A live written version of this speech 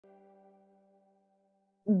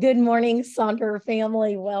Good morning, Sonder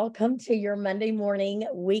family. Welcome to your Monday morning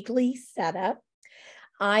weekly setup.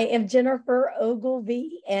 I am Jennifer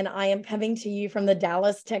Ogilvie, and I am coming to you from the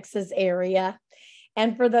Dallas, Texas area.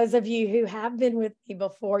 And for those of you who have been with me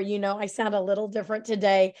before, you know I sound a little different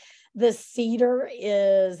today. The cedar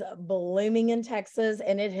is blooming in Texas,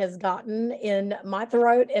 and it has gotten in my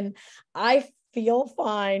throat, and I feel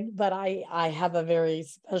fine, but I have a very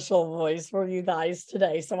special voice for you guys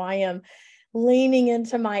today. So I am leaning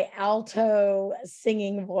into my alto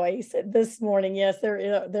singing voice this morning. Yes,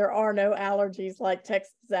 there are no allergies like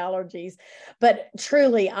Texas allergies, but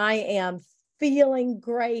truly I am feeling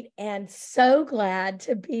great and so glad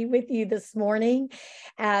to be with you this morning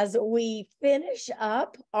as we finish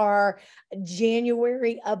up our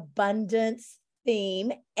January abundance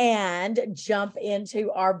theme and jump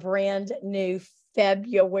into our brand new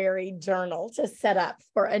February journal to set up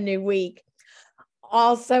for a new week.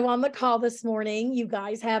 Also on the call this morning, you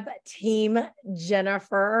guys have Team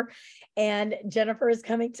Jennifer, and Jennifer is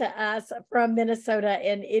coming to us from Minnesota,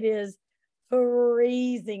 and it is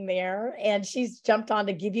freezing there, and she's jumped on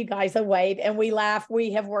to give you guys a wave, and we laugh.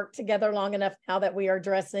 We have worked together long enough now that we are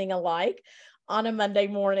dressing alike on a Monday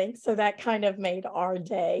morning, so that kind of made our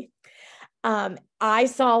day. I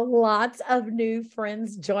saw lots of new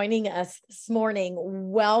friends joining us this morning.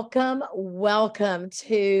 Welcome, welcome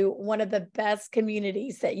to one of the best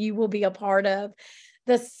communities that you will be a part of,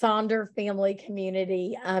 the Sonder family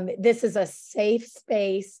community. This is a safe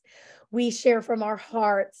space. We share from our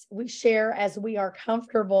hearts. We share as we are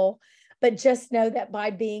comfortable, but just know that by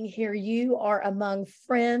being here, you are among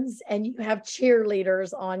friends and you have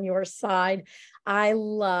cheerleaders on your side. I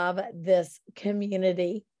love this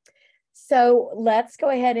community. So let's go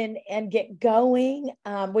ahead and get going.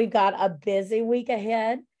 We've got a busy week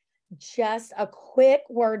ahead. Just a quick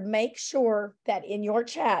word, make sure that in your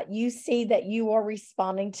chat, you see that you are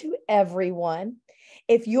responding to everyone.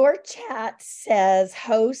 If your chat says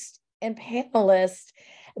host and panelist,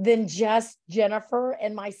 then just Jennifer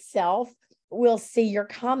and myself will see your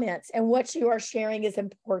comments, and what you are sharing is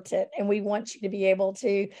important. And we want you to be able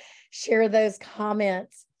to share those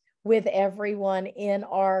comments with everyone in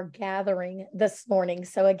our gathering this morning.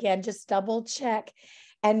 So again, just double check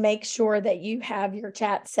and make sure that you have your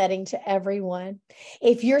chat setting to everyone.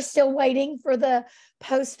 If you're still waiting for the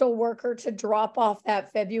postal worker to drop off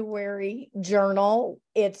that February journal,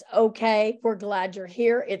 it's okay. We're glad you're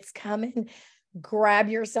here. It's coming. Grab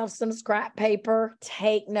yourself some scrap paper,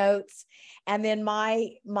 take notes. And then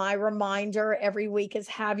my reminder every week is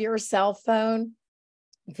have your cell phone.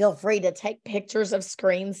 Feel free to take pictures of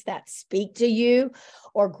screens that speak to you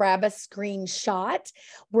or grab a screenshot.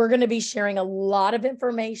 We're going to be sharing a lot of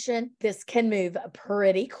information. This can move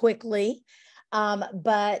pretty quickly,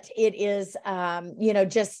 but it is,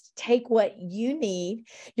 just take what you need.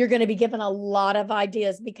 You're going to be given a lot of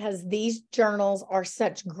ideas because these journals are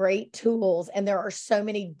such great tools, and there are so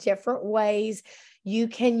many different ways you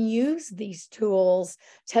can use these tools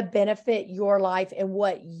to benefit your life and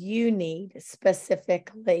what you need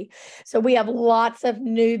specifically. So we have lots of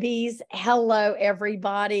newbies. Hello,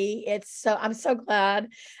 everybody. I'm so glad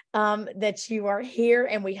that you are here,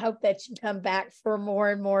 and we hope that you come back for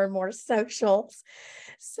more and more and more socials.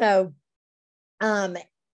 So,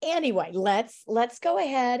 anyway, let's go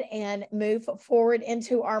ahead and move forward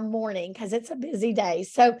into our morning because it's a busy day.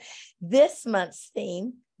 So this month's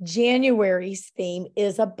theme, January's theme,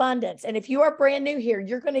 is abundance. And if you are brand new here,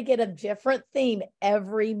 you're going to get a different theme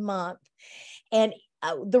every month. And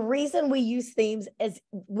the reason we use themes is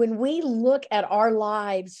when we look at our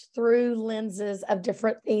lives through lenses of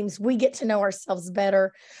different themes, we get to know ourselves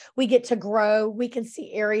better. We get to grow. We can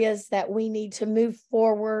see areas that we need to move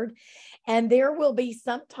forward. And there will be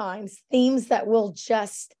sometimes themes that will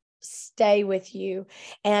just stay with you.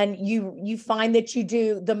 And you find that you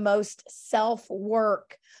do the most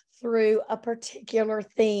self-work through a particular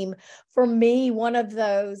theme. For me, one of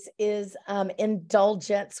those is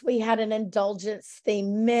indulgence. We had an indulgence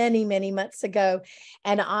theme many, many months ago,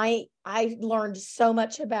 and I learned so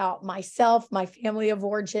much about myself, my family of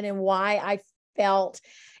origin, and why I felt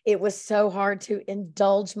it was so hard to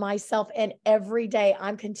indulge myself. And every day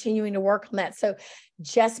I'm continuing to work on that. So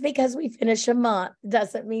just because we finish a month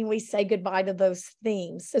doesn't mean we say goodbye to those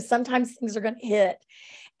themes. So sometimes things are going to hit.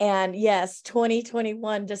 And yes,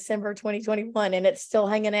 2021, December 2021, and it's still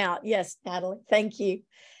hanging out. Yes, Natalie, thank you.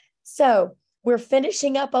 So we're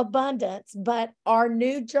finishing up abundance, but our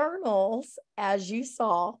new journals, as you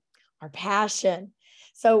saw, are passion.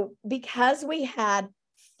 So because we had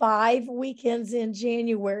 5 weekends in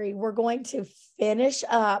January, we're going to finish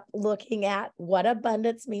up looking at what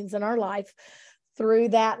abundance means in our life through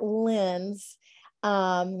that lens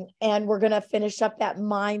And we're going to finish up that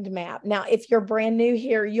mind map. Now, if you're brand new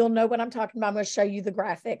here, you'll know what I'm talking about. I'm going to show you the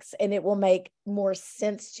graphics and it will make more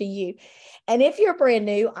sense to you. And if you're brand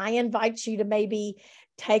new, I invite you to maybe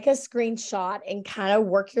take a screenshot and kind of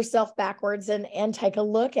work yourself backwards and take a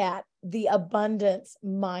look at the abundance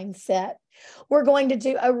mindset. We're going to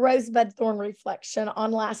do a rosebud thorn reflection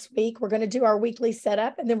on last week. We're going to do our weekly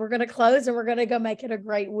setup, and then we're going to close and we're going to go make it a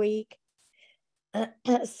great week.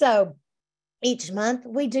 So each month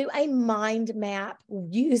we do a mind map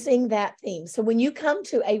using that theme. So when you come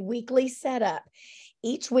to a weekly setup,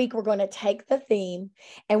 each week we're going to take the theme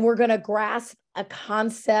and we're going to grasp a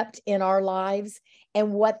concept in our lives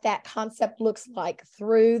and what that concept looks like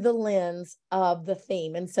through the lens of the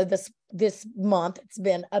theme. And so this month it's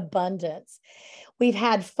been abundance. We've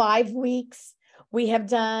had 5 weeks. We have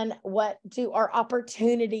done what do our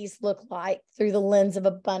opportunities look like through the lens of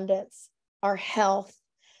abundance, our health,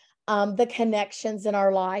 the connections in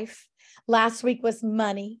our life. Last week was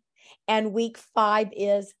money, and week 5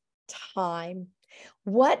 is time.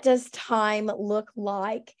 What does time look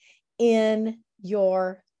like in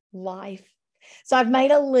your life? So I've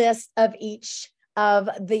made a list of each of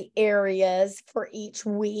the areas for each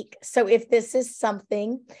week. So if this is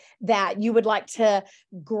something that you would like to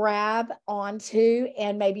grab onto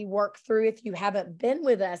and maybe work through, if you haven't been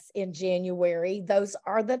with us in January, those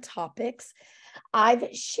are the topics.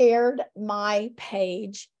 I've shared my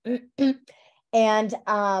page. And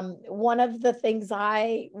one of the things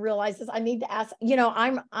I realized is I need to ask,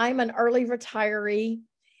 I'm an early retiree.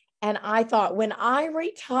 And I thought when I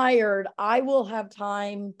retired, I will have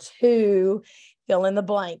time to fill in the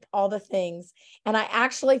blank, all the things. And I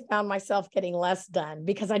actually found myself getting less done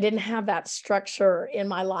because I didn't have that structure in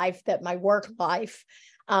my life, that my work life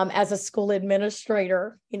as a school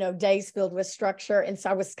administrator, days filled with structure. And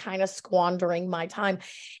so I was kind of squandering my time.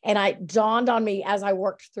 And it dawned on me as I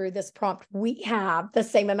worked through this prompt, we have the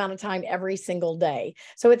same amount of time every single day.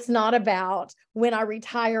 So it's not about when I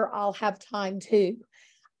retire, I'll have time to.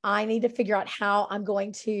 I need to figure out how I'm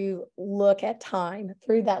going to look at time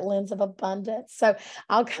through that lens of abundance. So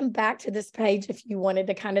I'll come back to this page if you wanted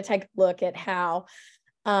to kind of take a look at how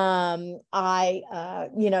I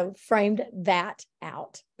framed that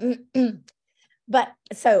out. But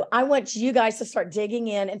so I want you guys to start digging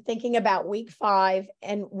in and thinking about week 5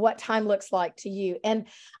 and what time looks like to you. And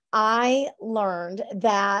I learned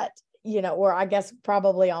that, or I guess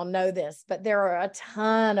probably I'll know this, but there are a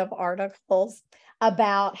ton of articles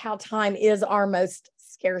about how time is our most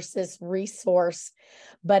scarcest resource,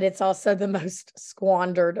 but it's also the most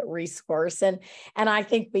squandered resource. And I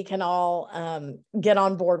think we can all get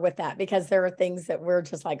on board with that, because there are things that we're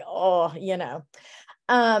just like, So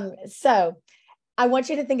I want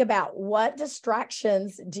you to think about, what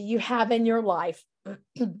distractions do you have in your life?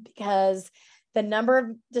 Because the number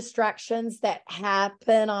of distractions that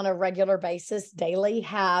happen on a regular basis daily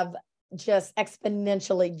have just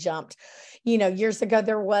exponentially jumped. Years ago,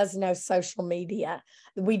 there was no social media.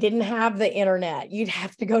 We didn't have the internet. You'd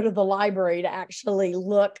have to go to the library to actually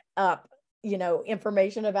look up,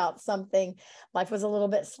 information about something. Life was a little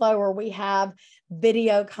bit slower. We have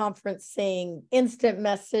video conferencing, instant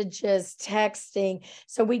messages, texting.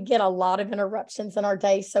 So we get a lot of interruptions in our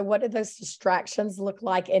day. So what do those distractions look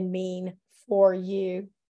like and mean for you?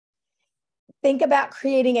 Think about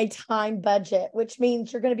creating a time budget, which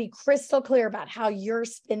means you're going to be crystal clear about how you're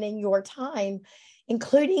spending your time,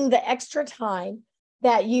 including the extra time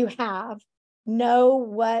that you have. Know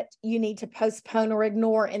what you need to postpone or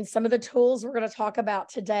ignore. And some of the tools we're going to talk about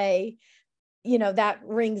today, that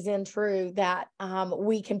rings in true, that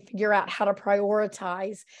we can figure out how to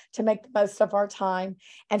prioritize to make the most of our time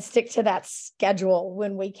and stick to that schedule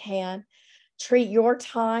when we can. Treat your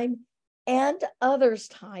time and others'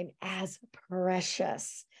 time as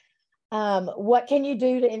precious. What can you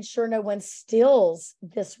do to ensure no one steals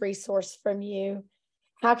this resource from you?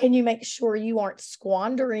 How can you make sure you aren't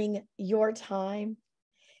squandering your time?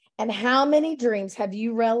 And how many dreams have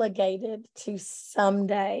you relegated to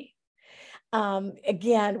someday?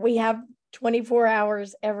 Again, we have 24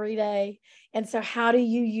 hours every day. And so how do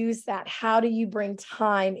you use that? How do you bring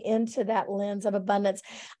time into that lens of abundance?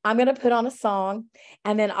 I'm going to put on a song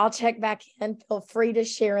and then I'll check back in. Feel free to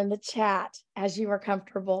share in the chat as you are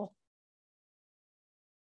comfortable.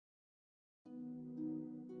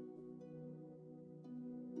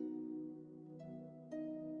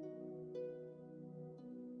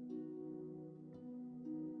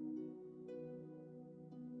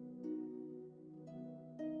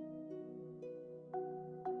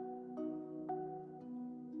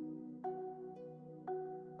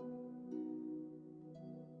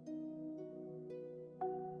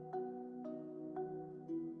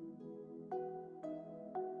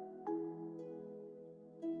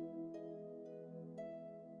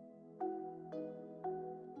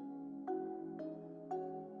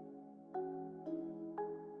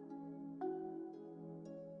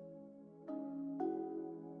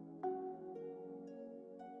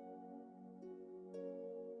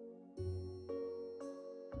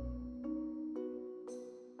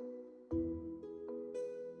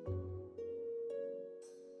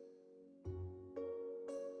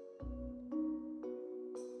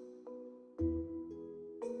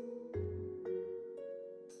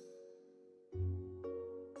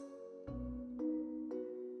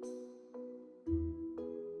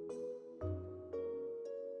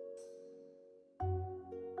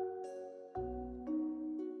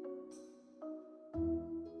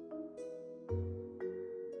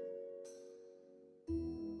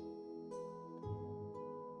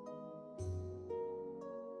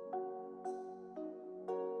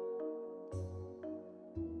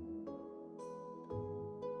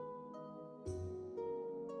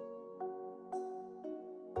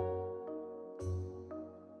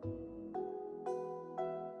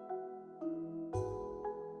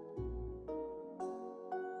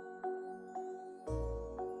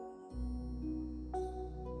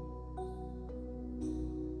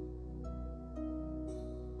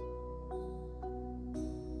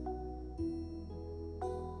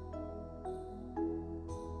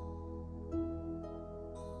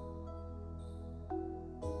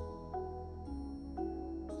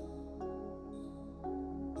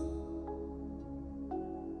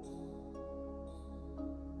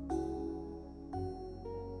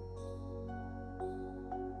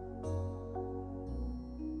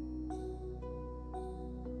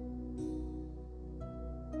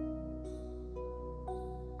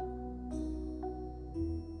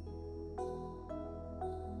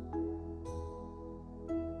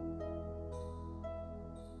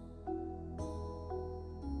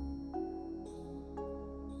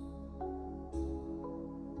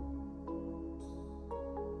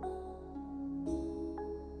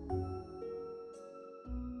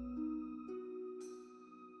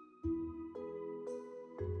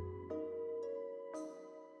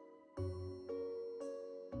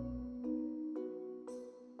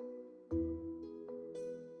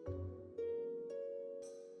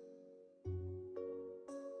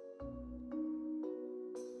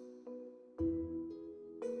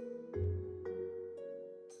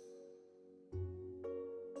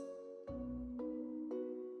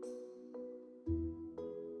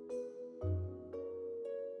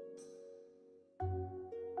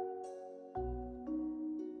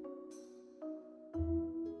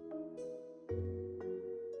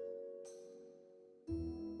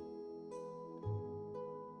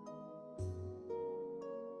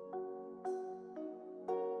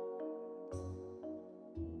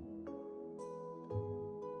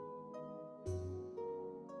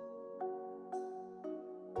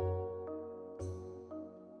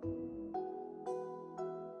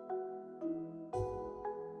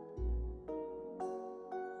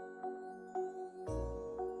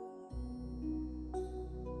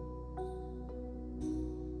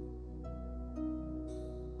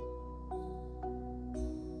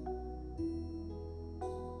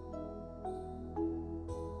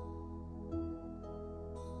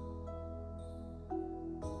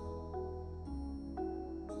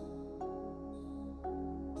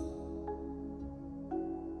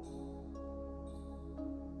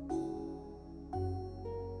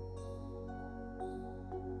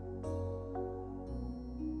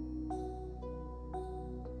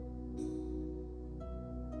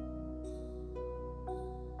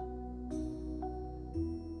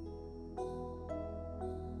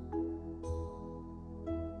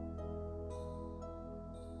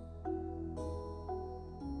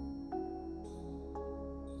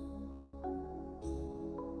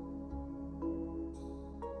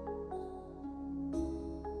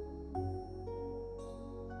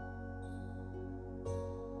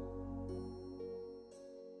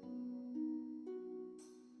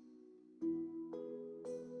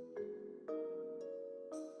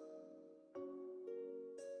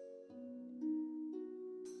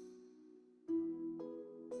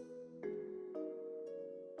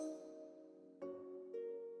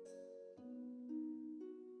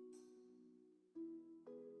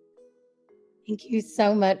 Thank you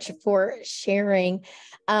so much for sharing.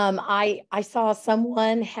 I saw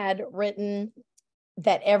someone had written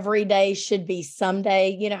that every day should be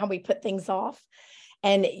someday. You know how we put things off,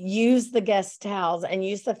 and use the guest towels and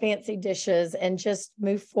use the fancy dishes and just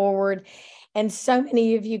move forward. And so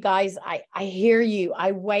many of you guys, I hear you.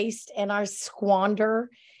 I waste and I squander,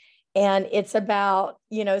 and it's about,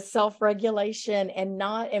 self-regulation and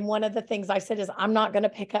not, and one of the things I said is I'm not going to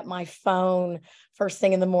pick up my phone first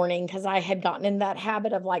thing in the morning, because I had gotten in that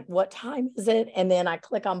habit of like, what time is it? And then I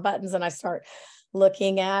click on buttons and I start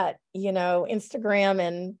looking at, Instagram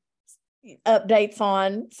and updates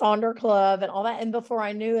on Sonder Club and all that. And before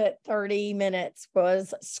I knew it, 30 minutes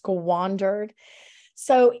was squandered.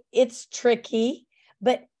 So it's tricky,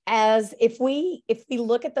 but as if we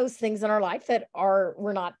look at those things in our life that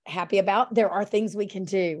we're not happy about, there are things we can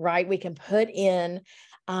do, right? We can put in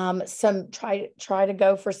some try to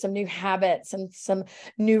go for some new habits and some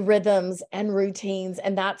new rhythms and routines.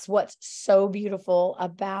 And that's what's so beautiful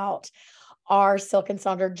about our Silk and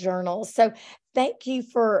Sonder journal. So thank you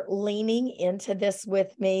for leaning into this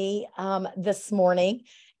with me this morning.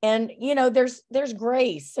 And there's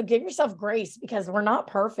grace. So give yourself grace, because we're not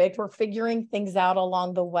perfect. We're figuring things out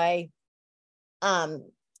along the way.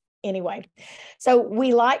 Anyway, so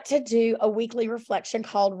we like to do a weekly reflection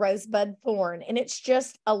called Rosebud Thorn, and it's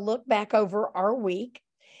just a look back over our week.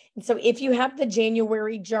 And so if you have the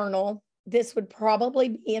January journal, this would probably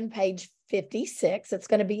be in page 56. It's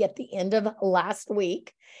going to be at the end of last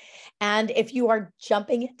week. And if you are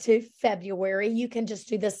jumping into February, you can just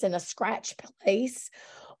do this in a scratch place,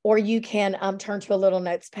 or you can turn to a little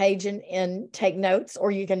notes page and take notes, or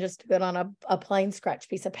you can just do it on a plain scratch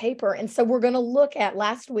piece of paper. And so we're going to look at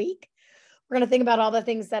last week. We're going to think about all the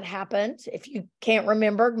things that happened. If you can't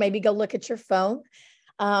remember, maybe go look at your phone,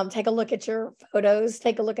 take a look at your photos,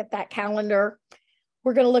 take a look at that calendar.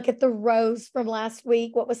 We're going to look at the rows from last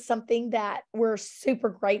week. What was something that we're super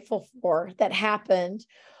grateful for that happened,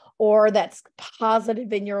 or that's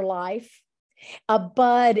positive in your life? A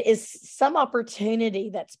bud is some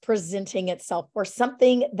opportunity that's presenting itself, or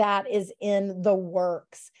something that is in the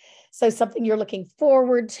works. So something you're looking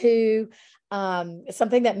forward to,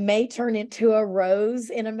 something that may turn into a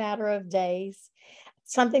rose in a matter of days,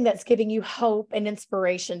 something that's giving you hope and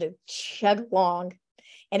inspiration to chug along.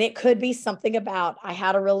 And it could be something about, I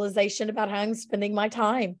had a realization about how I'm spending my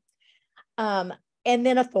time. And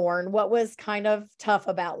then a thorn, what was kind of tough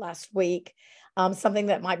about last week, something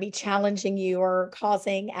that might be challenging you or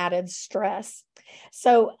causing added stress.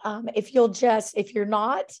 So if you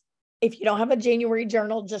don't have a January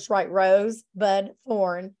journal, just write rose, bud,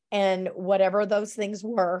 thorn, and whatever those things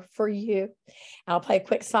were for you. I'll play a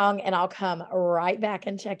quick song and I'll come right back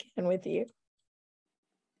and check in with you.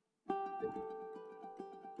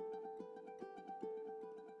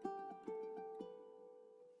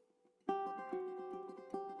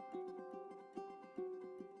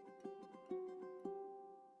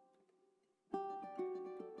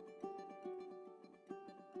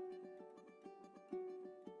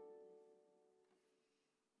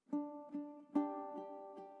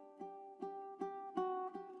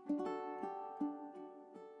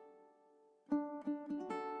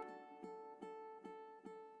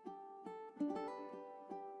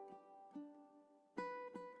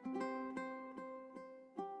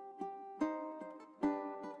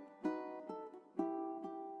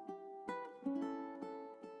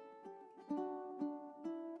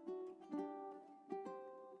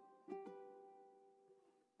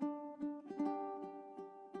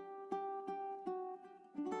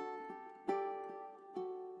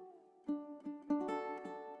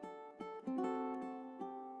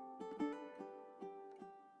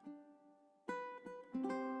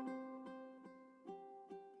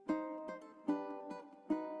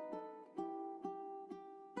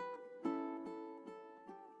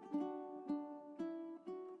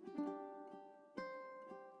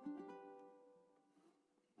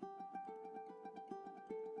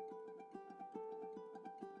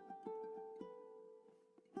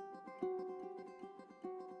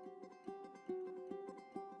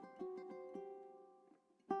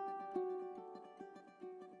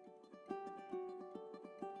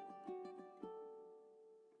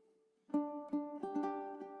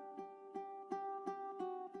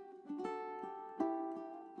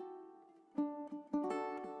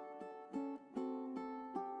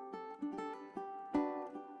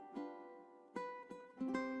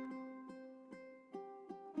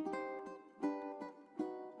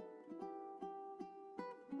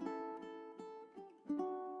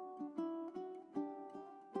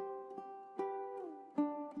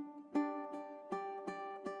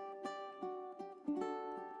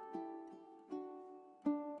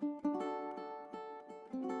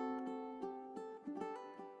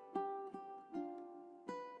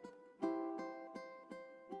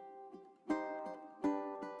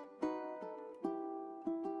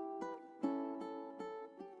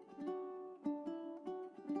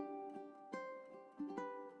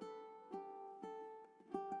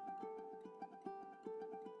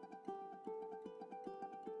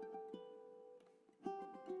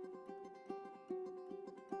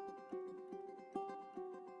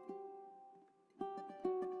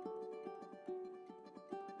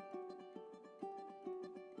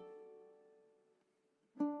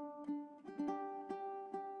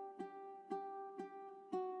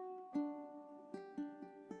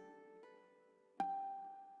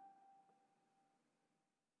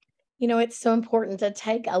 It's so important to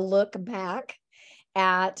take a look back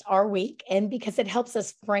at our week, and because it helps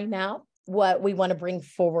us frame out what we want to bring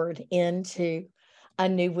forward into a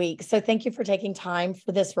new week. So thank you for taking time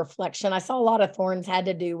for this reflection. I saw a lot of thorns had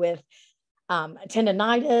to do with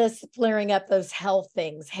tendonitis, flaring up those health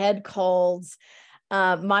things, head colds.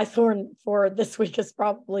 My thorn for this week is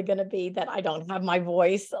probably going to be that I don't have my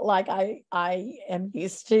voice like I am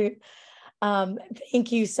used to.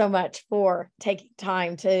 Thank you so much for taking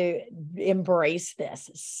time to embrace this.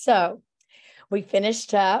 So we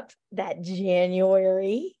finished up that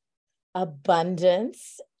January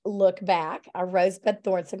abundance look back, our rosebud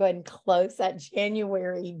thorn. So go ahead and close that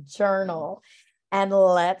January journal. And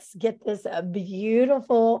let's get this a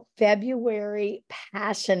beautiful February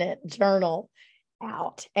passionate journal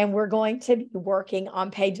out. And we're going to be working on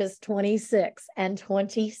pages 26 and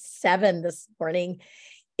 27 this morning.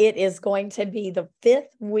 It is going to be the 5th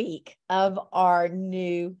week of our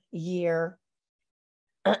new year.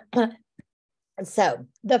 So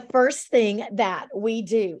the first thing that we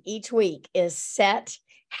do each week is set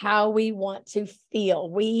how we want to feel.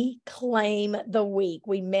 We claim the week.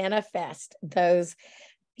 We manifest those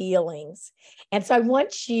feelings. And so I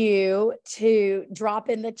want you to drop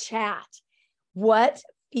in the chat, what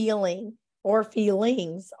feeling or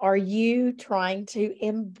feelings are you trying to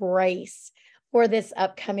embrace for this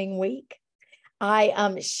upcoming week?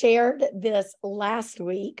 I shared this last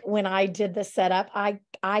week when I did the setup.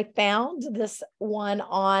 I found this one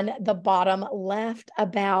on the bottom left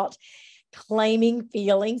about claiming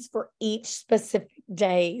feelings for each specific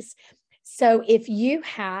days. So if you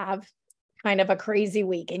have kind of a crazy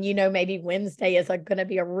week and maybe Wednesday is going to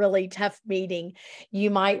be a really tough meeting, you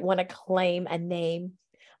might want to claim a name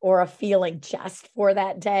or a feeling just for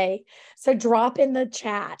that day. So drop in the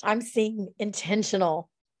chat. I'm seeing intentional,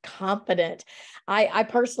 confident. I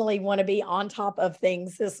personally want to be on top of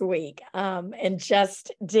things this week and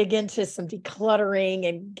just dig into some decluttering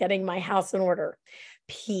and getting my house in order.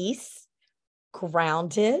 Peace,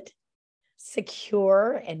 grounded,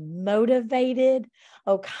 secure, and motivated.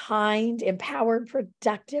 Oh, kind, empowered,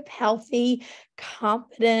 productive, healthy,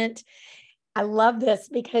 confident. I love this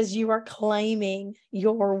because you are claiming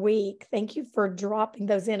your week. Thank you for dropping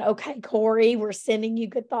those in. Okay, Corey, we're sending you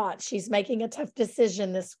good thoughts. She's making a tough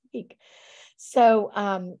decision this week.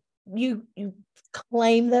 So you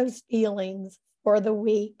claim those feelings for the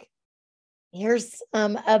week. Here's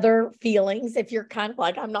some other feelings. If you're kind of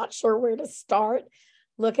like, I'm not sure where to start,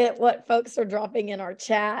 look at what folks are dropping in our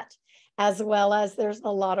chat, as well as there's a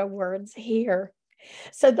lot of words here.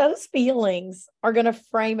 So those feelings are going to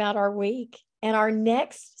frame out our week. And our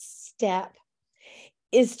next step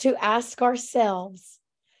is to ask ourselves,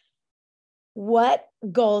 what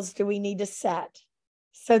goals do we need to set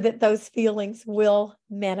so that those feelings will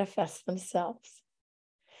manifest themselves?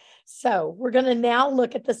 So we're going to now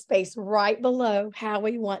look at the space right below how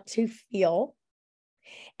we want to feel.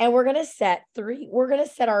 And we're going to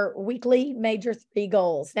set our weekly major 3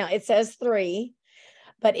 goals. Now it says 3.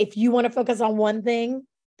 But if you want to focus on one thing,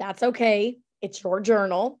 that's okay. It's your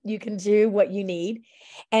journal. You can do what you need.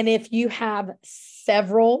 And if you have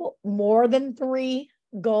several, more than 3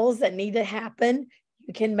 goals that need to happen,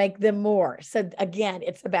 you can make them more. So again,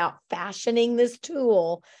 it's about fashioning this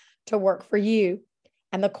tool to work for you.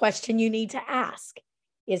 And the question you need to ask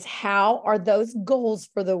is, how are those goals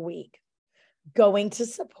for the week going to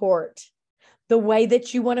support the way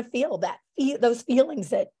that you want to feel, those feelings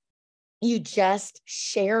that you just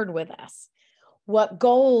shared with us? What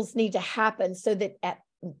goals need to happen so that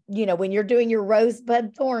when you're doing your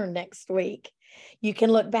rosebud thorn next week, you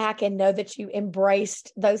can look back and know that you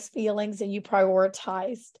embraced those feelings and you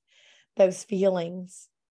prioritized those feelings.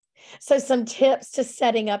 So some tips to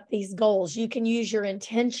setting up these goals. You can use your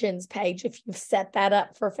intentions page if you've set that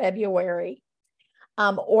up for February.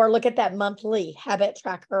 Or look at that monthly habit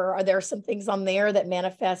tracker. Are there some things on there that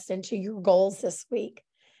manifest into your goals this week?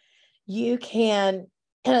 You can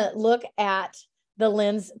look at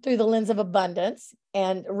through the lens of abundance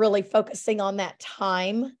and really focusing on that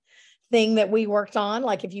time thing that we worked on.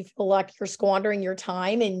 Like if you feel like you're squandering your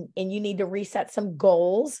time and you need to reset some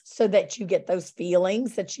goals so that you get those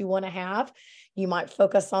feelings that you want to have, you might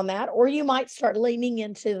focus on that. Or you might start leaning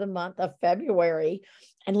into the month of February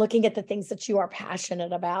and looking at the things that you are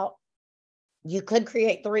passionate about. You could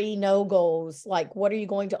create 3 no goals. Like, what are you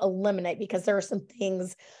going to eliminate? Because there are some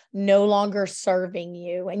things no longer serving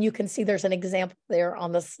you. And you can see there's an example there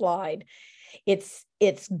on the slide. It's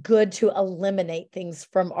good to eliminate things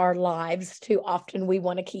from our lives. Too often we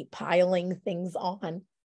want to keep piling things on.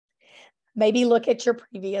 Maybe look at your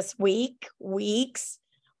previous weeks,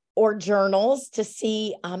 or journals to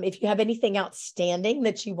see if you have anything outstanding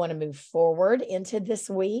that you want to move forward into this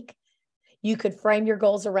week. You could frame your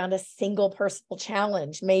goals around a single personal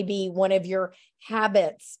challenge. Maybe one of your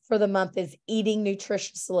habits for the month is eating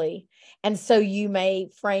nutritiously. And so you may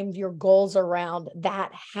frame your goals around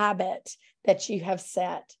that habit that you have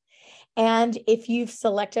set. And if you've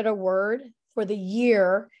selected a word for the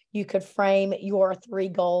year, you could frame your 3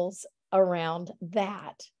 goals around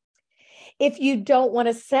that. If you don't want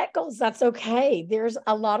to set goals, that's okay. There's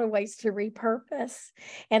a lot of ways to repurpose.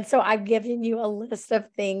 And so I've given you a list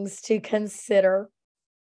of things to consider,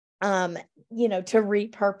 to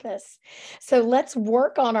repurpose. So let's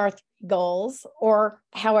work on our 3 goals, or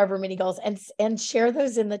however many goals, and share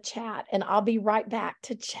those in the chat. And I'll be right back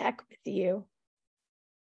to check with you.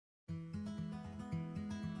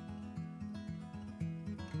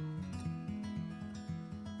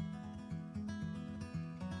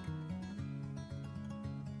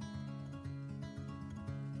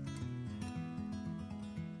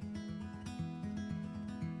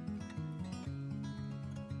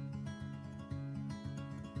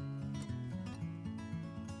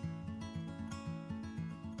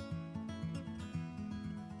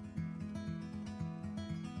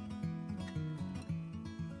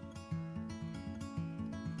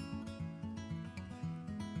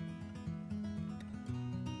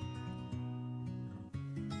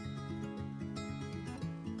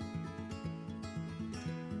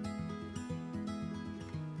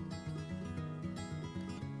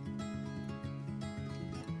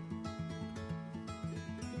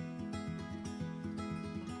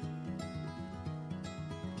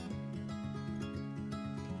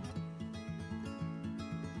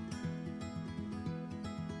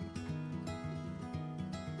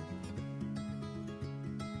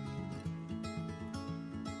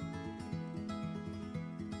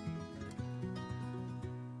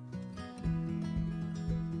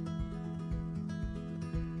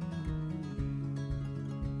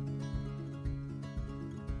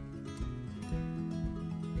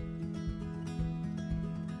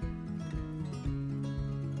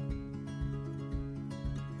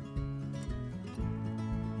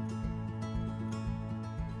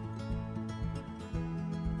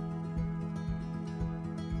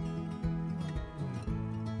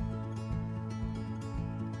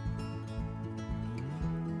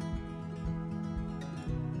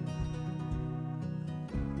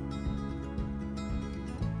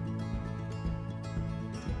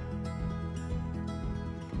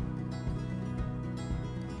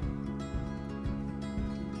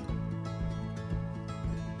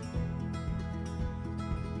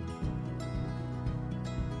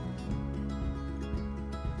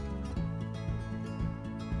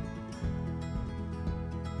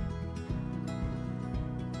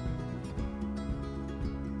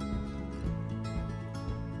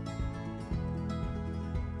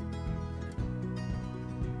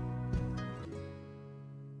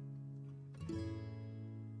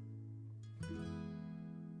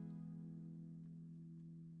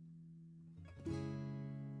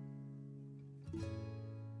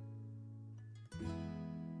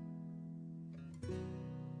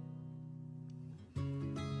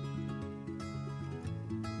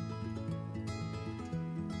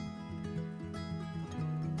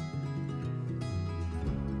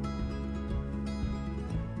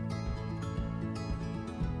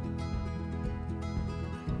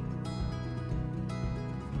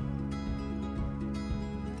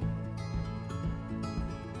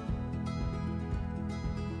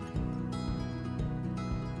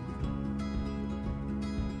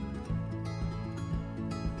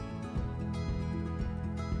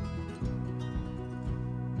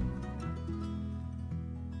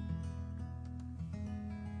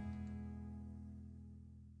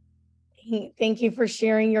 Thank you for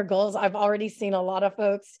sharing your goals. I've already seen a lot of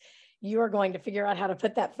folks. You are going to figure out how to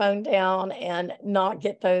put that phone down and not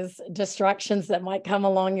get those distractions that might come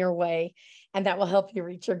along your way. And that will help you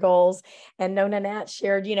reach your goals. And Nona Nat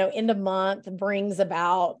shared, end of month brings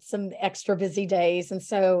about some extra busy days. And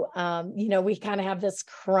so, we kind of have this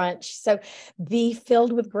crunch. So be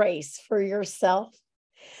filled with grace for yourself.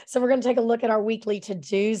 So we're going to take a look at our weekly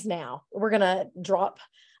to-dos now. We're going to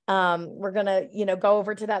go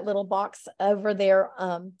over to that little box over there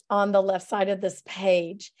on the left side of this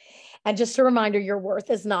page. And just a reminder, your worth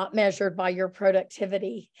is not measured by your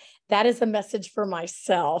productivity. That is a message for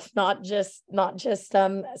myself, not just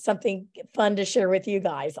something fun to share with you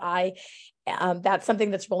guys. That's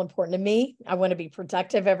something that's real important to me. I want to be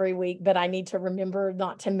productive every week, but I need to remember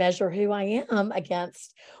not to measure who I am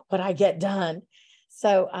against what I get done.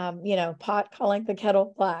 So, pot calling the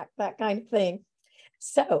kettle black, that kind of thing.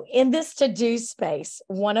 So in this to-do space,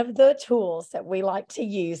 one of the tools that we like to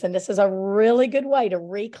use, and this is a really good way to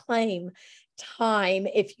reclaim time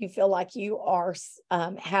if you feel like you are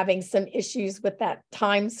having some issues with that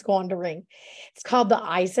time squandering. It's called the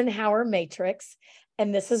Eisenhower Matrix.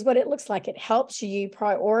 And this is what it looks like. It helps you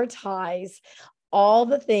prioritize all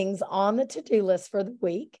the things on the to-do list for the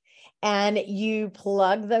week, and you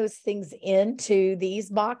plug those things into these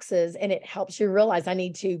boxes, and it helps you realize I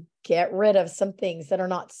need to get rid of some things that are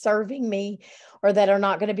not serving me or that are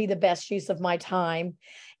not going to be the best use of my time.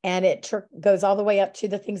 And it goes all the way up to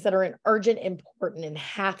the things that are urgent, important, and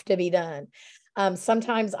have to be done.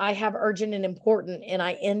 Sometimes I have urgent and important, and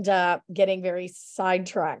I end up getting very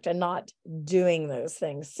sidetracked and not doing those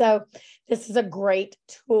things. So this is a great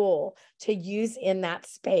tool to use in that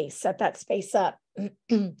space, set that space up.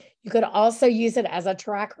 You could also use it as a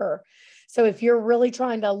tracker. So if you're really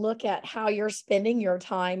trying to look at how you're spending your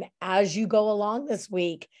time as you go along this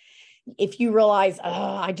week, if you realize,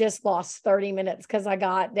 oh, I just lost 30 minutes because I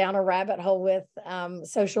got down a rabbit hole with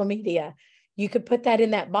social media, you could put that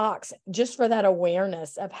in that box just for that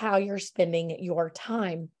awareness of how you're spending your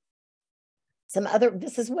time.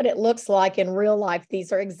 This is what it looks like in real life.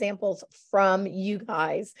 These are examples from you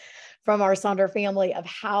guys, from our Sonder family, of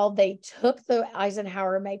how they took the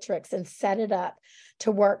Eisenhower Matrix and set it up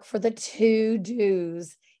to work for the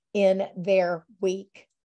to-dos in their week.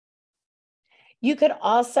 You could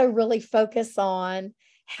also really focus on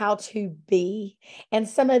how to be. And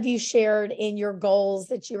some of you shared in your goals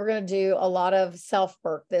that you were going to do a lot of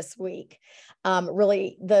self-work this week.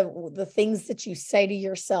 Really the things that you say to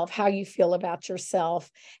yourself, how you feel about yourself,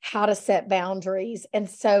 how to set boundaries. And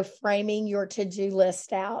so framing your to-do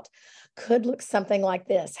list out could look something like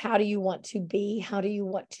this. How do you want to be? How do you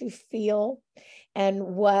want to feel? And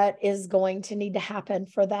what is going to need to happen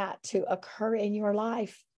for that to occur in your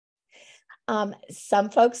life? Some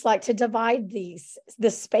folks like to divide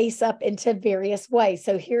the space up into various ways.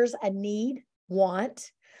 So here's a need,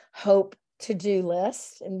 want, hope, to-do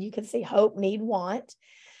list. And you can see hope, need, want.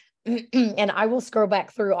 And I will scroll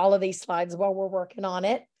back through all of these slides while we're working on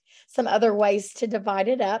it. Some other ways to divide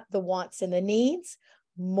it up: the wants and the needs,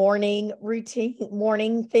 morning routine,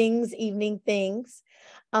 morning things, evening things.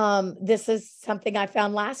 This is something I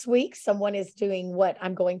found last week. Someone is doing what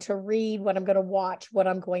I'm going to read, what I'm going to watch, what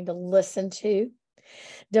I'm going to listen to.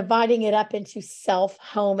 Dividing it up into self,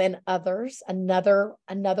 home, and others. Another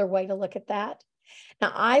way to look at that.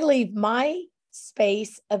 Now, I leave my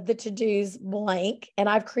space of the to-dos blank, and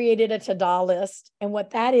I've created a to-do list. And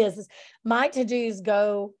what that is my to-dos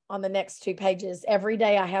go on the next 2 pages. Every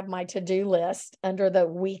day I have my to-do list under the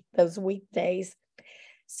week, those weekdays.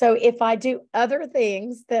 So if I do other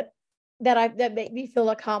things that make me feel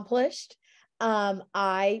accomplished,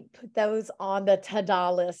 I put those on the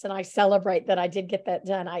to-do list, and I celebrate that I did get that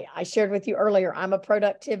done. I shared with you earlier, I'm a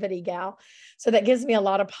productivity gal. So that gives me a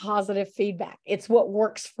lot of positive feedback. It's what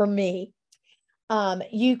works for me.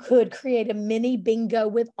 You could create a mini bingo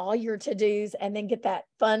with all your to-dos and then get that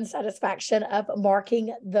fun satisfaction of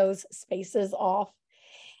marking those spaces off.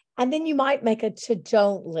 And then you might make a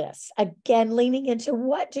to-don't list, again, leaning into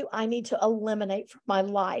what do I need to eliminate from my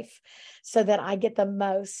life so that I get the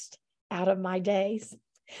most out of my days.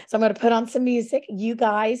 So I'm going to put on some music. You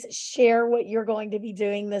guys share what you're going to be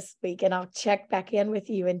doing this week, and I'll check back in with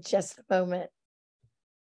you in just a moment.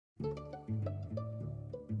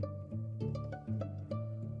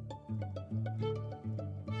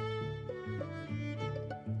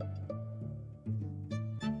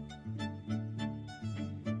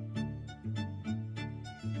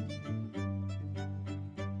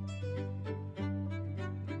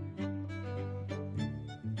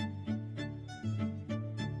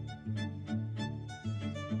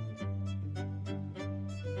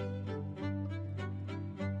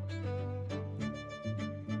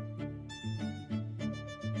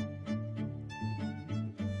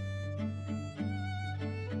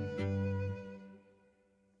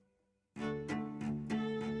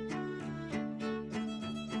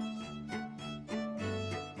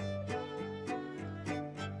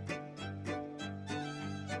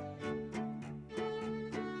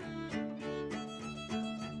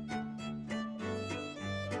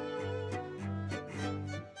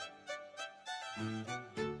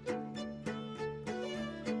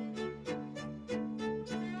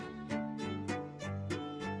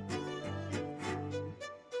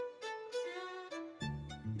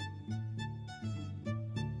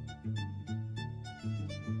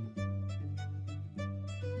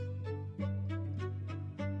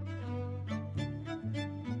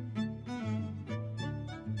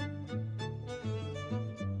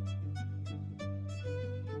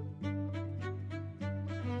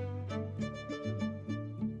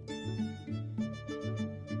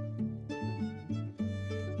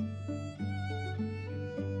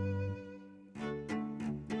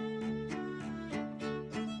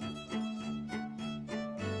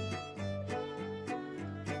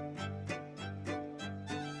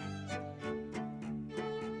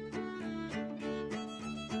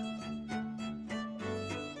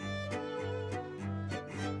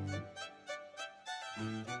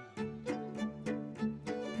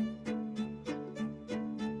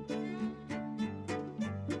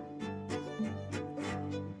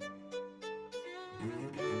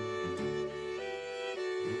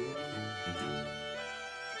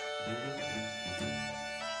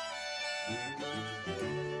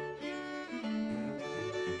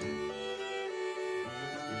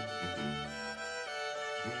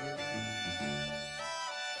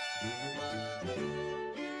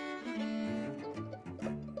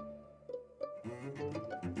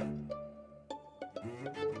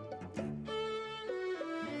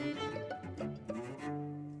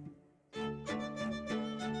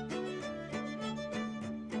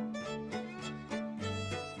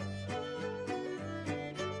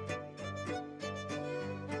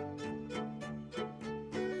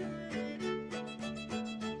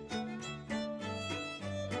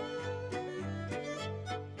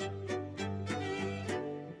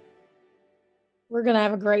 We're going to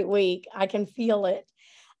have a great week. I can feel it.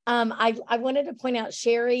 I wanted to point out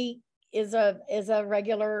Sherry is a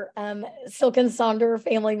regular Silk and Sonder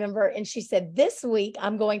family member, and she said this week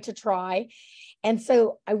I'm going to try. And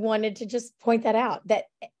so I wanted to just point that out, that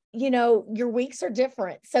your weeks are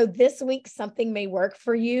different. So this week something may work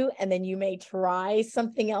for you, and then you may try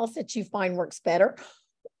something else that you find works better.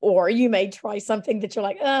 Or you may try something that you're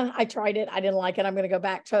like, I tried it, I didn't like it, I'm going to go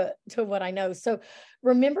back to what I know. So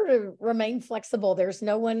remember to remain flexible. There's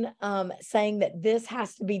no one saying that this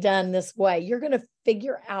has to be done this way. You're going to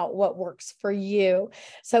figure out what works for you.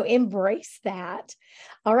 So embrace that.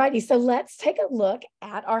 All righty. So let's take a look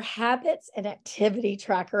at our habits and activity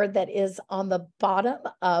tracker that is on the bottom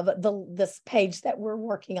of this page that we're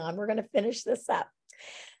working on. We're going to finish this up.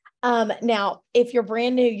 Now, if you're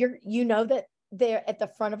brand new, you know that there at the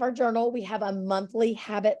front of our journal, we have a monthly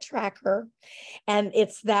habit tracker, and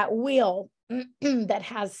it's that wheel that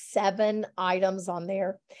has 7 items on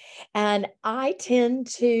there. And I tend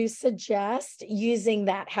to suggest using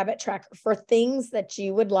that habit tracker for things that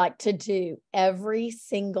you would like to do every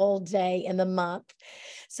single day in the month.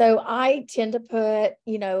 So I tend to put,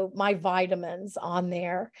 my vitamins on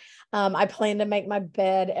there. I plan to make my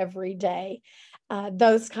bed every day.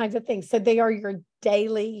 Those kinds of things. So they are your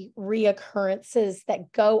daily reoccurrences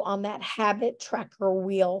that go on that habit tracker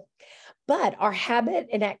wheel. But our habit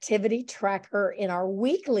and activity tracker in our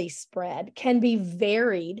weekly spread can be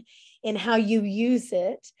varied in how you use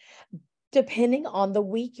it, depending on the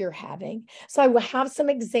week you're having. So I will have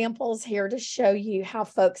some examples here to show you how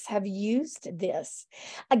folks have used this.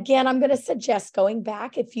 Again, I'm going to suggest going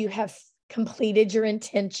back if you have completed your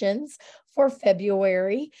intentions for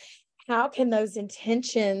February. How can those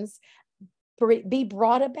intentions be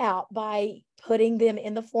brought about by putting them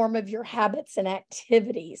in the form of your habits and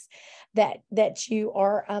activities that you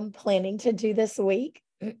are planning to do this week?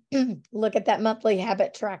 Look at that monthly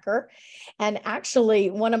habit tracker. And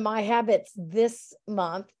actually, one of my habits this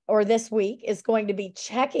month or this week is going to be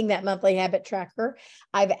checking that monthly habit tracker.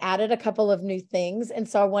 I've added a couple of new things. And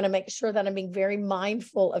so I want to make sure that I'm being very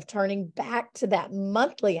mindful of turning back to that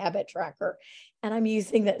monthly habit tracker. And I'm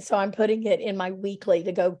using that. So I'm putting it in my weekly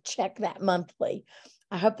to go check that monthly.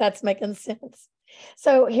 I hope that's making sense.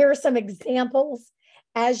 So here are some examples.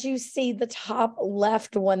 As you see the top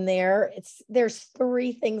left one there's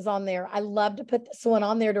 3 things on there. I love to put this one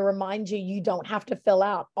on there to remind you, you don't have to fill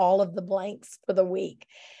out all of the blanks for the week.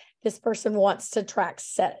 This person wants to track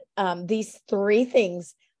these 3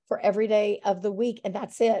 things for every day of the week, and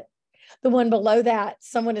that's it. The one below that,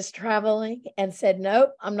 someone is traveling and said,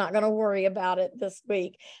 nope, I'm not going to worry about it this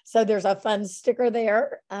week. So there's a fun sticker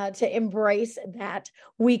there to embrace that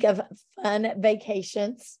week of fun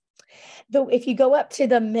vacations. If you go up to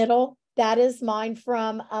the middle, that is mine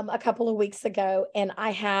from a couple of weeks ago. And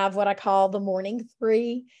I have what I call the morning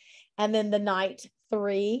 3 and then the night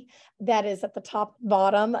 3 that is at the top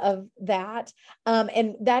bottom of that.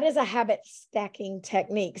 And that is a habit stacking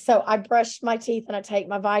technique. So I brush my teeth and I take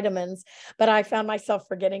my vitamins, but I found myself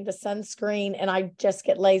forgetting to sunscreen, and I just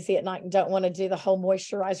get lazy at night and don't want to do the whole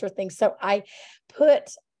moisturizer thing. So I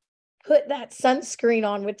put that sunscreen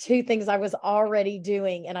on with 2 things I was already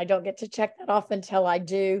doing, and I don't get to check that off until I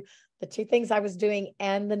do the 2 things I was doing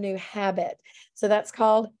and the new habit. So that's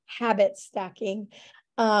called habit stacking.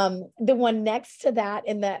 The one next to that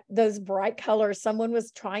in those bright colors, someone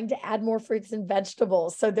was trying to add more fruits and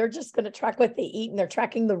vegetables. So they're just going to track what they eat, and they're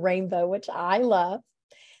tracking the rainbow, which I love.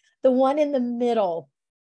 The one in the middle,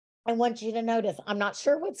 I want you to notice, I'm not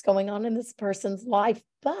sure what's going on in this person's life,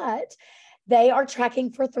 but they are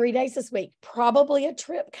tracking for 3 days this week, probably a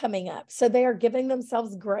trip coming up. So they are giving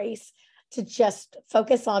themselves grace to just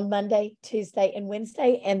focus on Monday, Tuesday, and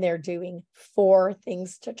Wednesday, and they're doing 4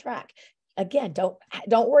 things to track. Again,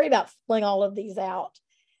 don't worry about filling all of these out.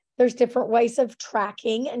 There's different ways of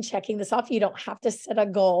tracking and checking this off. You don't have to set a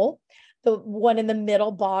goal. The one in the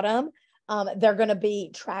middle bottom, they're going to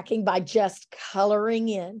be tracking by just coloring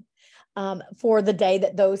in for the day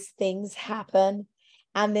that those things happen.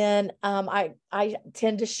 And then I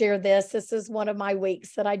tend to share this. This is one of my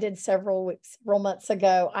weeks that I did several months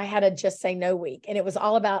ago. I had a just say no week, and it was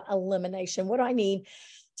all about elimination. What do I need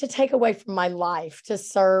to take away from my life to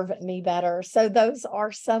serve me better? So those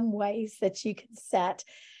are some ways that you can set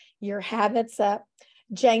your habits up.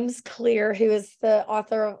 James Clear, who is the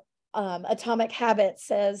author of Atomic Habits,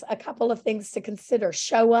 says a couple of things to consider.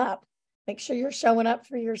 Show up. Make sure you're showing up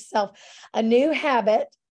for yourself. A new habit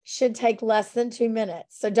should take less than 2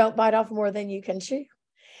 minutes. So don't bite off more than you can chew.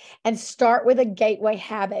 And start with a gateway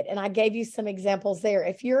habit. And I gave you some examples there.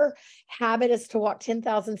 If your habit is to walk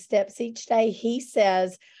 10,000 steps each day, he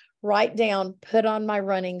says, write down, put on my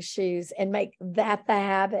running shoes, and make that the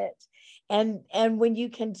habit. And when you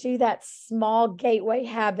can do that small gateway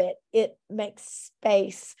habit, it makes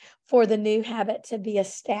space for the new habit to be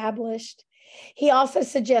established. He also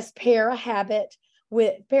suggests pair a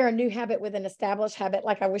new habit with an established habit,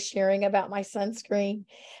 like I was sharing about my sunscreen.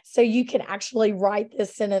 So you can actually write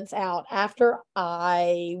this sentence out: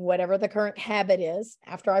 whatever the current habit is,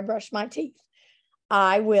 after I brush my teeth,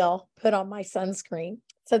 I will put on my sunscreen.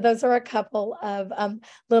 So those are a couple of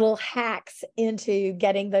little hacks into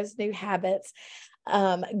getting those new habits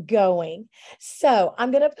going. So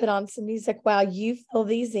I'm going to put on some music while you fill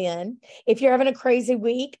these in. If you're having a crazy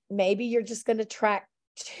week, maybe you're just going to track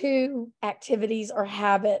 2 activities or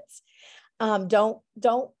habits. Don't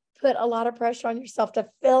put a lot of pressure on yourself to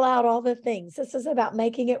fill out all the things. This is about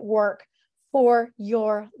making it work for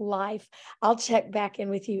your life. I'll check back in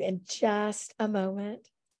with you in just a moment.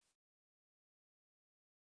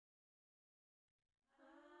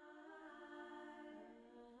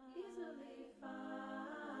 Easily find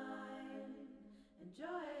and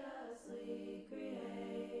joyously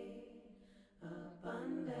create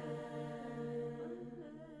abundance.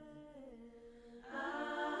 I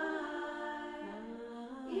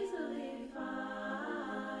easily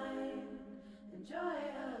find and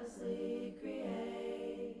joyously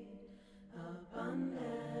create abundance.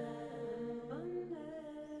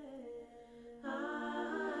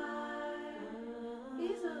 I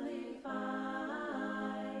easily find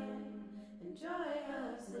and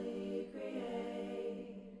joyously create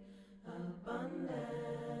abundance.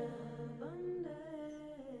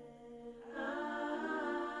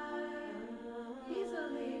 I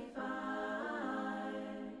easily find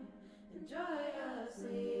and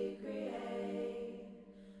joyously create abundance.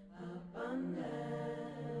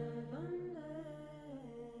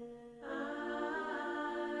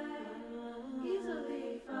 I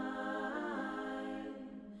easily find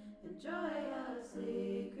and joyously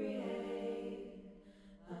create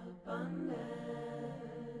abundance.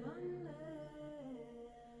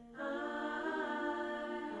 I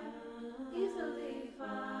easily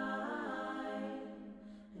find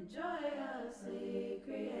and joyously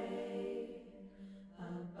create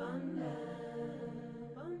abundance.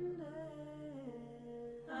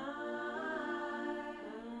 I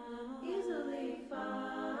easily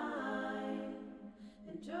find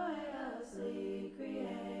and joyously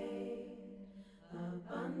create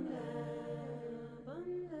abundance.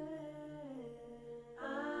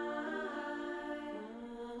 I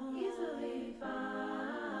easily find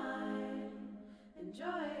and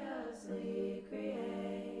joyously create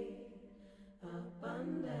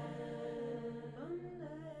abundance.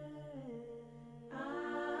 I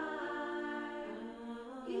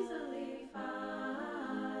easily find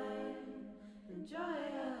and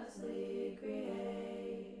joyously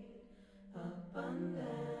create abundance.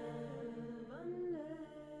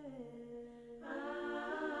 I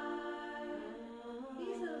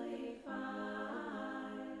easily find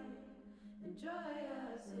and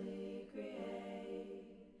joyously create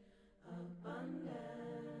abundance.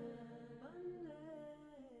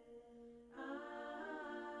 I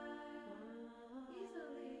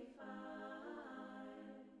easily find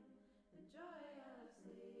and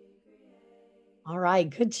joyously create. All right,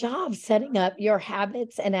 good job setting up your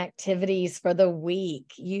habits and activities for the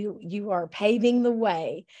week. You are paving the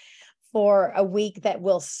way for a week that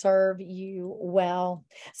will serve you well.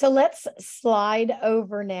 So let's slide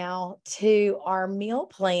over now to our meal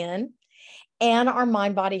plan and our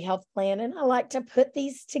mind body health plan. And I like to put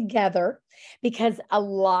these together because a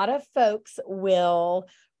lot of folks will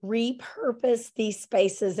repurpose these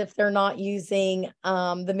spaces if they're not using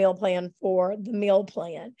the meal plan for the meal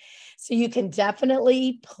plan. So you can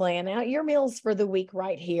definitely plan out your meals for the week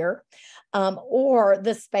right here. Or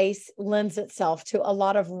the space lends itself to a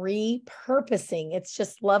lot of repurposing. It's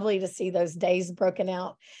just lovely to see those days broken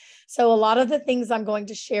out. So a lot of the things I'm going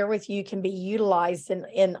to share with you can be utilized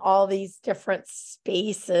in all these different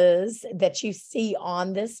spaces that you see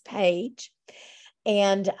on this page.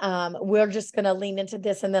 And we're just going to lean into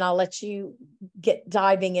this, and then I'll let you get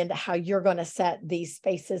diving into how you're going to set these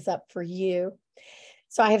spaces up for you.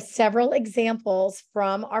 So I have several examples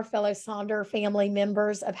from our fellow Sonder family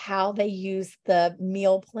members of how they use the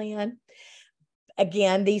meal plan.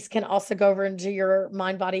 Again, these can also go over into your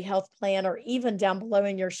mind body health plan or even down below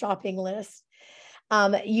in your shopping list.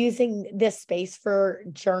 Using this space for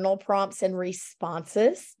journal prompts and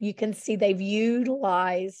responses. You can see they've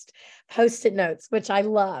utilized Post-it notes, which I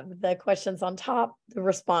love. The questions on top, the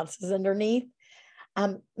responses underneath.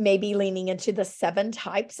 Maybe leaning into the 7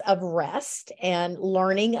 types of rest and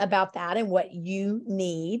learning about that and what you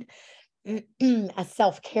need. a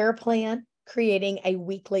self-care plan, creating a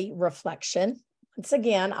weekly reflection. Once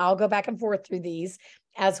again, I'll go back and forth through these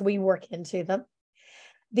as we work into them.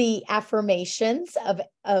 The affirmations of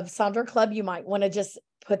Sonder Club, you might want to just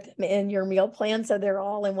put them in your meal plan so they're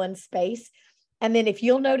all in one space. And then if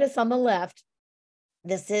you'll notice on the left,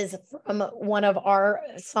 this is from one of our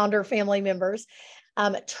Sonder family members,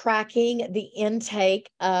 tracking the intake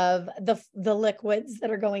of the liquids that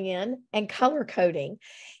are going in and color coding.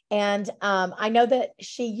 And I know that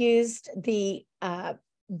she used the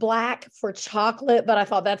black for chocolate, but I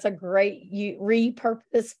thought that's a great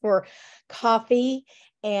repurpose for coffee,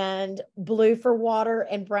 and blue for water,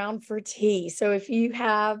 and brown for tea. So if you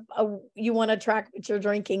have you want to track what you're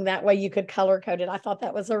drinking, that way you could color code it. I thought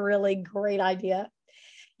that was a really great idea.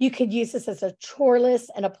 You could use this as a chore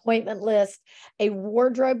list, an appointment list, a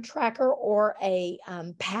wardrobe tracker, or a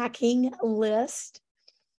packing list.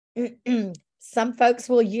 Some folks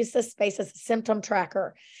will use this space as a symptom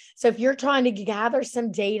tracker. So if you're trying to gather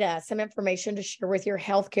some data, some information to share with your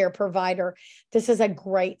healthcare provider, this is a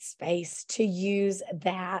great space to use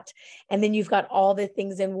that. And then you've got all the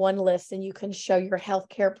things in one list and you can show your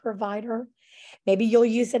healthcare provider. Maybe you'll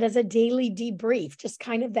use it as a daily debrief, just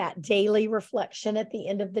kind of that daily reflection at the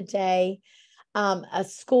end of the day. A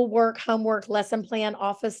schoolwork, homework, lesson plan,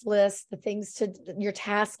 office list, the things to your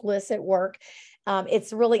task list at work.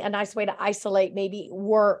 It's really a nice way to isolate maybe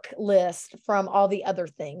work list from all the other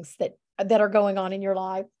things that are going on in your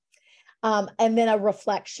life. And then a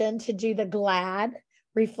reflection to do the GLAD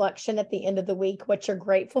reflection at the end of the week, what you're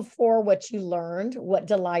grateful for, what you learned, what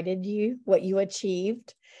delighted you, what you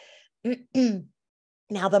achieved.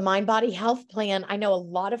 Now, the Mind Body Health Plan, I know a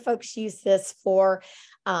lot of folks use this for,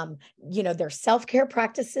 their self-care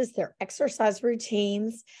practices, their exercise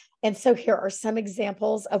routines. And so here are some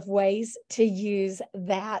examples of ways to use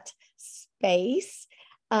that space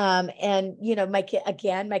and, make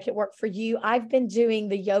it work for you. I've been doing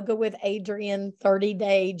the Yoga with Adrienne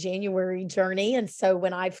 30-day January journey. And so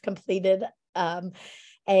when I've completed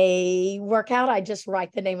a workout, I just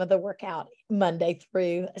write the name of the workout Monday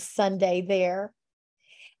through Sunday there.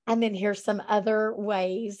 And then here's some other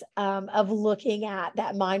ways of looking at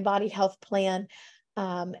that Mind Body Health Plan.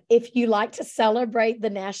 If you like to celebrate the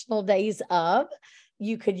national days of,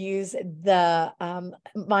 you could use the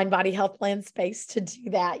Mind Body Health Plan space to do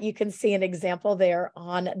that. You can see an example there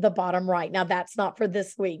on the bottom right. Now, that's not for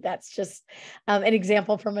this week. That's just an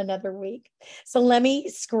example from another week. So let me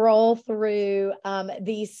scroll through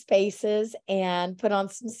these spaces and put on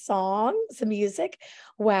some music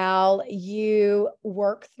while you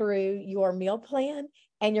work through your meal plan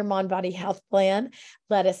and your Mind Body Health Plan.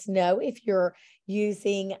 Let us know if you're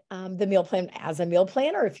using the meal plan as a meal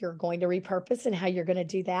plan, or if you're going to repurpose, and how you're going to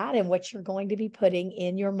do that, and what you're going to be putting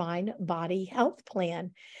in your Mind Body Health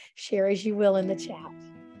Plan. Share as you will in the chat.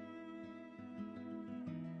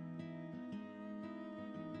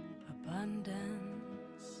 Abundance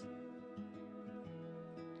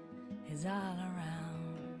is all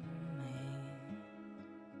around me.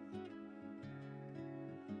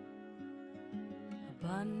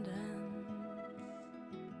 Abundance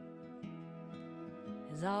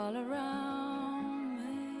is all around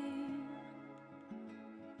me.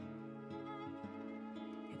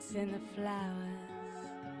 It's in the flowers,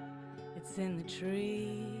 it's in the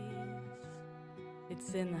trees,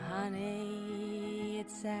 it's in the honey,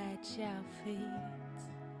 it's at your feet.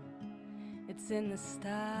 It's in the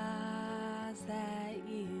stars that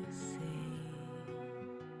you see.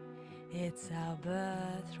 It's our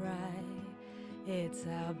birthright, it's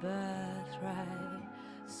our birthright.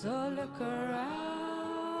 So look around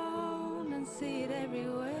and see it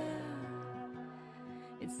everywhere.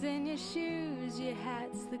 It's in your shoes, your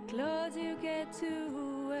hats, the clothes you get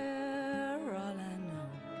to wear.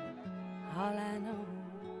 All I know,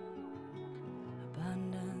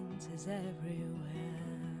 abundance is everywhere.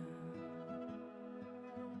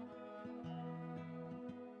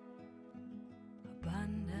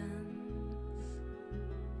 Abundance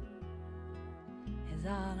is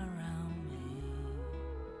all around me.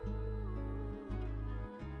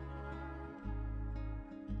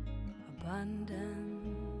 Abundance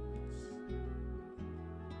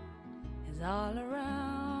is all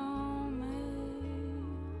around me.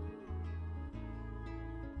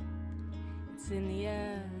 It's in the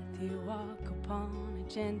earth you walk upon, a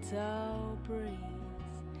gentle breeze.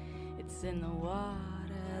 It's in the water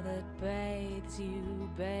that bathes you,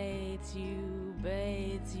 bathes you,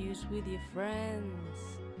 bathes you with your friends.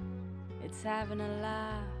 It's having a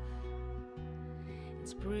laugh.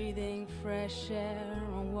 It's breathing fresh air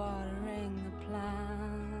and watering the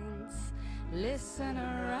plants. Listen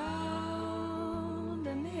around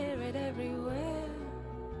and hear it everywhere.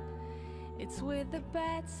 It's with the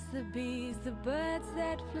bats, the bees, the birds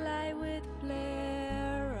that fly with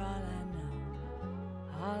flair.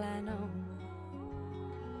 All I know,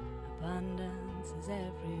 abundance is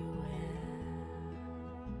everywhere.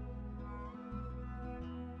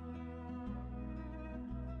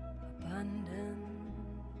 Abundance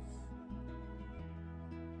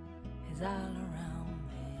is all around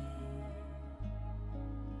me.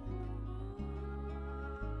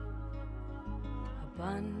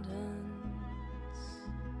 Abundance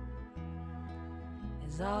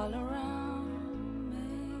is all around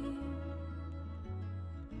me.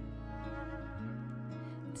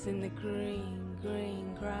 It's in the green,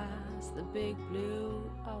 green grass, the big blue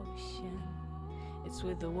ocean. It's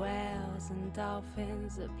with the whales and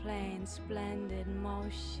dolphins that play in splendid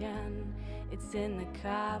motion. It's in the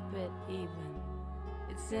carpet even,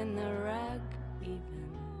 it's in the rug even.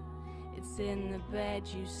 It's in the bed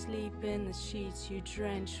you sleep in, the sheets you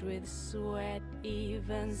drench with sweat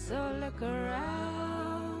even. So look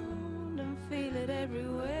around and feel it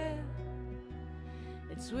everywhere.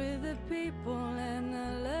 It's with the people and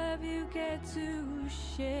the love you get to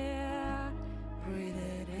share. Breathe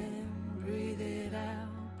it in, breathe it out,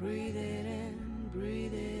 breathe it in,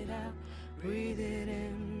 breathe it out, breathe it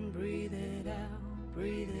in, breathe it out,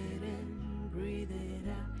 breathe it in, breathe it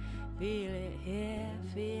out. Feel it here,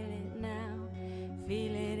 feel it now,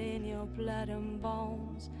 feel it in your blood and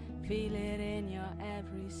bones, feel it in your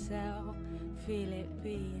every cell, feel it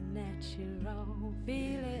being natural,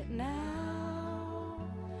 feel it now,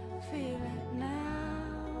 feel it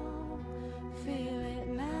now, feel it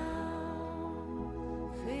now,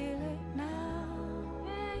 feel it now,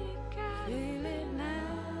 yeah, you got it. Feel it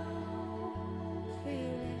now, feel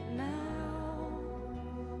it now,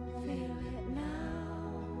 feel it now,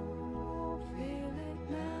 feel it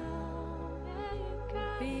now, yeah, you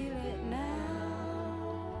got it. Feel it now,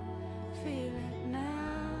 feel it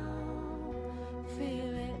now,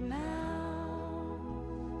 feel it now,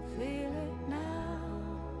 feel it now,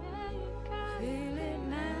 yeah, you got it. Feel it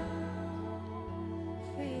now,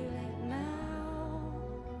 feel it now,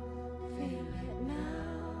 feel it now,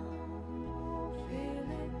 feel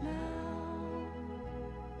it now.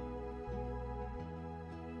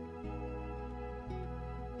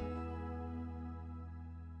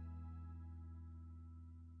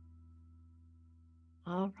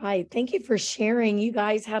 All right. Thank you for sharing. You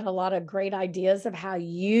guys had a lot of great ideas of how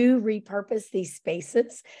you repurpose these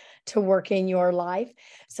spaces to work in your life.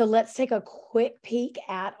 So let's take a quick peek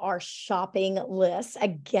at our shopping list.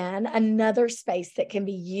 Again, another space that can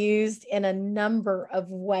be used in a number of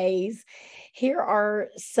ways. Here are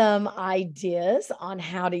some ideas on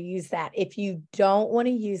how to use that. If you don't want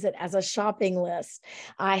to use it as a shopping list,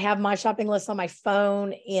 I have my shopping list on my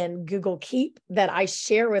phone in Google Keep that I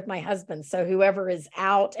share with my husband. So whoever is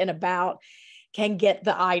out and about can get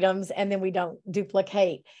the items and then we don't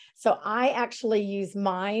duplicate. So I actually use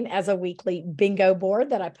mine as a weekly bingo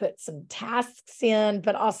board that I put some tasks in,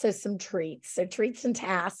 but also some treats. So treats and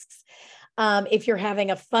tasks. If you're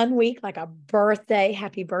having a fun week, like a birthday,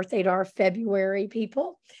 happy birthday to our February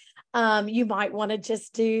people. You might want to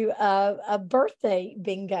just do a birthday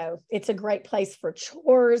bingo. It's a great place for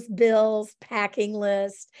chores, bills, packing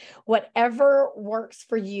list, whatever works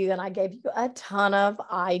for you. And I gave you a ton of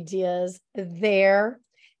ideas there.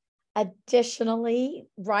 Additionally,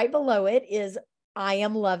 right below it is I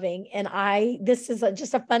am loving. And this is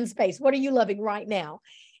just a fun space. What are you loving right now?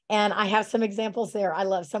 And I have some examples there. I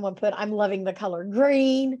love someone put, I'm loving the color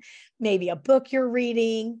green, maybe a book you're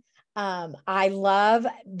reading. I love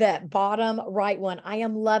that bottom right one. I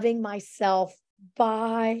am loving myself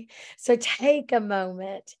by. So take a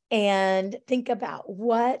moment and think about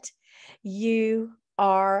what you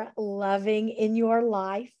are loving in your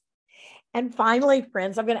life. And finally,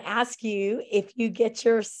 friends, I'm going to ask you if you get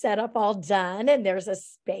your setup all done and there's a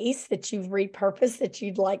space that you've repurposed that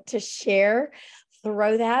you'd like to share,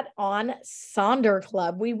 throw that on Sonder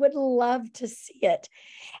Club. We would love to see it.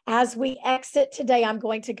 As we exit today, I'm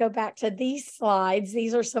going to go back to these slides.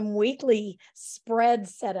 These are some weekly spread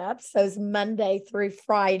setups, those Monday through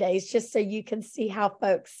Fridays, just so you can see how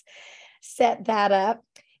folks set that up.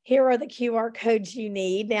 Here are the QR codes you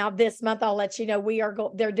need. Now, this month, I'll let you know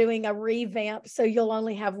they're doing a revamp, so you'll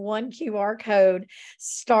only have one QR code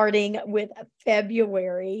starting with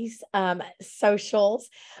February's socials.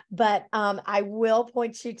 But I will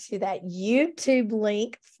point you to that YouTube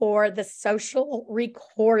link for the social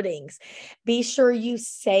recordings. Be sure you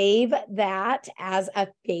save that as a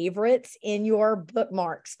favorites in your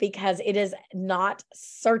bookmarks because it is not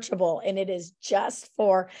searchable and it is just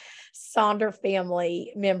for Sonder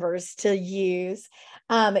family members. members to use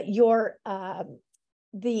your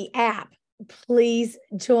the app. Please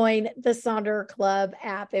join the Sonder Club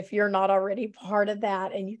app if you're not already part of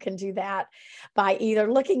that. And you can do that by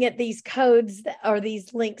either looking at these codes or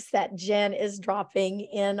these links that Jen is dropping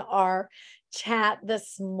in our chat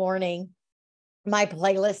this morning. My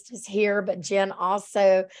playlist is here, but Jen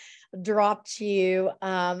also dropped you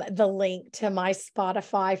the link to my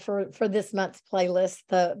Spotify for this month's playlist,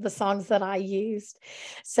 the songs that I used.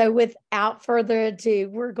 So without further ado,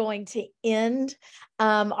 we're going to end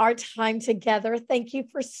our time together. Thank you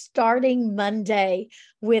for starting Monday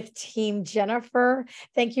with Team Jennifer.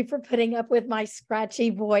 Thank you for putting up with my scratchy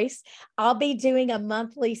voice. I'll be doing a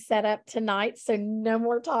monthly setup tonight, so no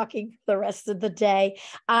more talking for the rest of the day.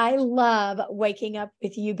 I love waking up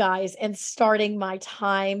with you guys and starting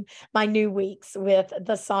my new weeks with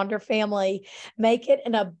the Sonder family. Make it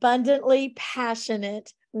an abundantly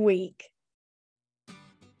passionate week.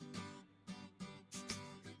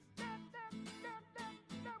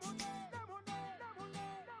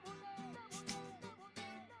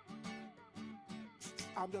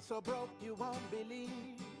 I'm just so broke you won't believe.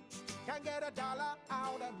 Can't get $1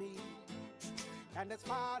 out of me. And as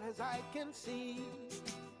far as I can see,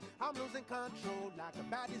 I'm losing control like a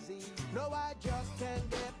bad disease. No, I just can't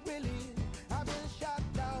get relief. I've been shot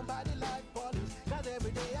down by the life police. Cause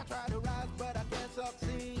every day I try to rise, but I can't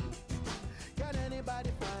succeed. Can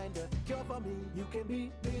anybody find a cure for me? You can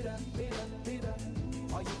be bitter, bitter, bitter.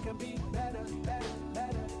 Or you can be better, better,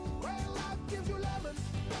 better. Well, life gives you lemons.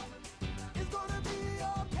 It's gonna be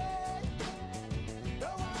okay.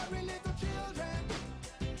 Don't worry, little children.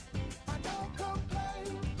 And don't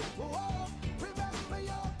complain. Whoa, remember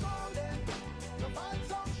you're golden. To find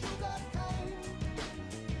some sugar cane.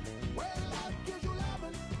 Well, life gives you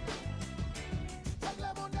lemons. Like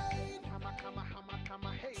lemonade. Hamma, kamma, hamma,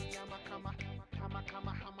 kamma, hey, hamma, kamma. Hamma,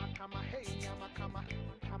 kamma, hamma, kamma, hey, hamma, kamma.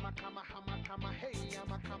 Hamma, kamma, hamma, kamma, hey,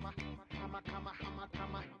 hamma, kamma. Hamma, kamma, hamma,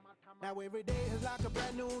 kamma. Now every day is like a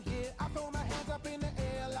brand new year. I throw my hands up in the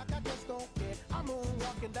air like I just don't care. I'm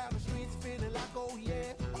walking down the streets feeling like oh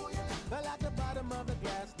yeah. But at the bottom of the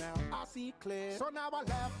glass now I see clear. So now I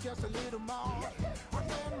laugh just a little more. I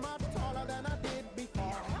stand much taller than I did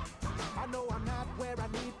before. I know I'm not where I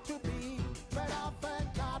need to be, but I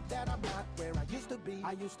thank God that I'm not where I used to be.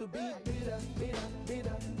 I used to be bitter, bitter,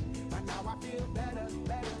 bitter, but now I feel better,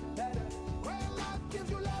 better, better. Well, life gives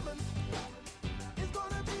you lemons. It's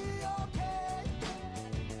gonna be okay.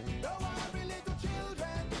 Don't worry, little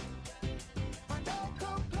children, and don't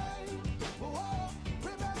complain. Whoa,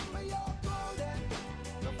 remember you're golden.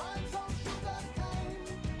 To find some sugar cane.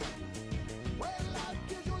 Well, life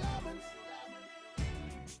gives you lemons,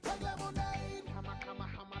 like lemonade. Hamma, kamma,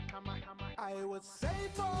 hamma, kamma, hamma. I was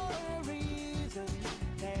saved for a reason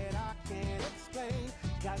that I can't explain.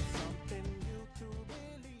 Got something new to